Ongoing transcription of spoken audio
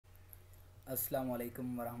Assalamu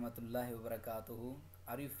alaikum warahmatullahi wabarakatuh.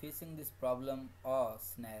 Are you facing this problem? Oh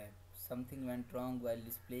snap, something went wrong while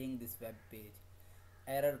displaying this web page.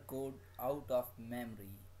 Error code out of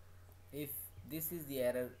memory. If this is the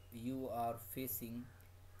error you are facing,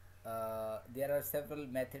 there are several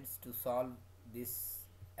methods to solve this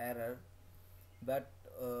error, but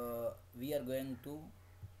we are going to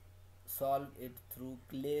solve it through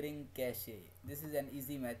clearing cache. This is an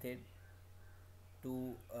easy method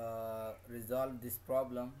to resolve this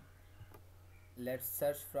problem. Let's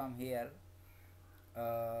search from here.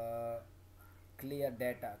 Uh, clear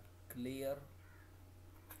data, clear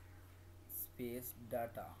space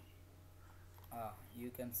data.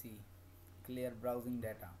 You can see clear browsing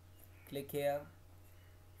data. Click here.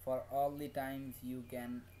 For all the times you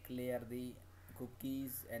can clear the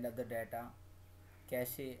cookies and other data,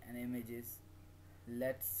 cache and images.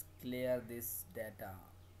 Let's clear this data.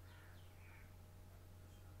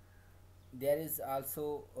 There is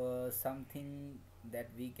also something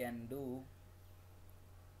that we can do.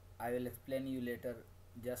 I will explain you later.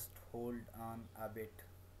 Just hold on a bit.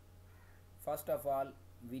 First of all,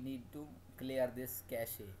 we need to clear this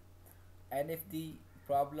cache, and if the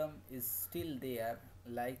problem is still there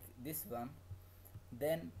like this one,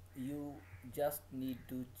 then you just need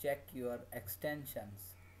to check your extensions.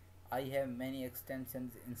 I have many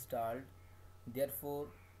extensions installed, therefore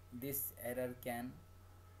this error can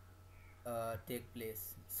take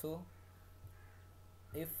place. So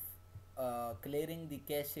if clearing the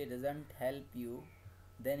cache doesn't help you,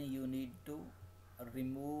 then you need to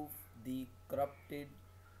remove the corrupted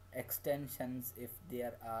extensions if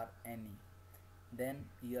there are any. Then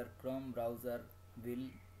your Chrome browser will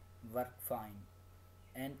work fine.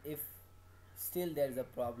 And if still there is a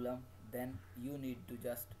problem, then you need to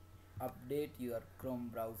just update your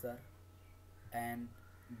Chrome browser and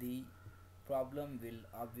the problem will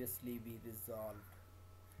obviously be resolved.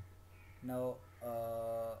 Now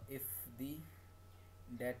if the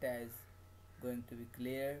data is going to be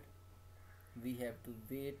cleared, we have to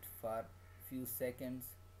wait for few seconds.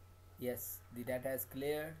 Yes, the data is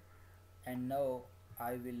cleared, and now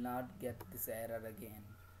I will not get this error again.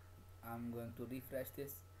 I'm going to refresh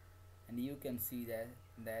this, and you can see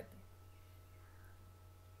that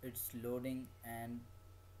it's loading, and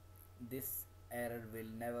this error will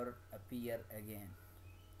never appear again.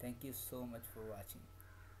 Thank you so much for watching.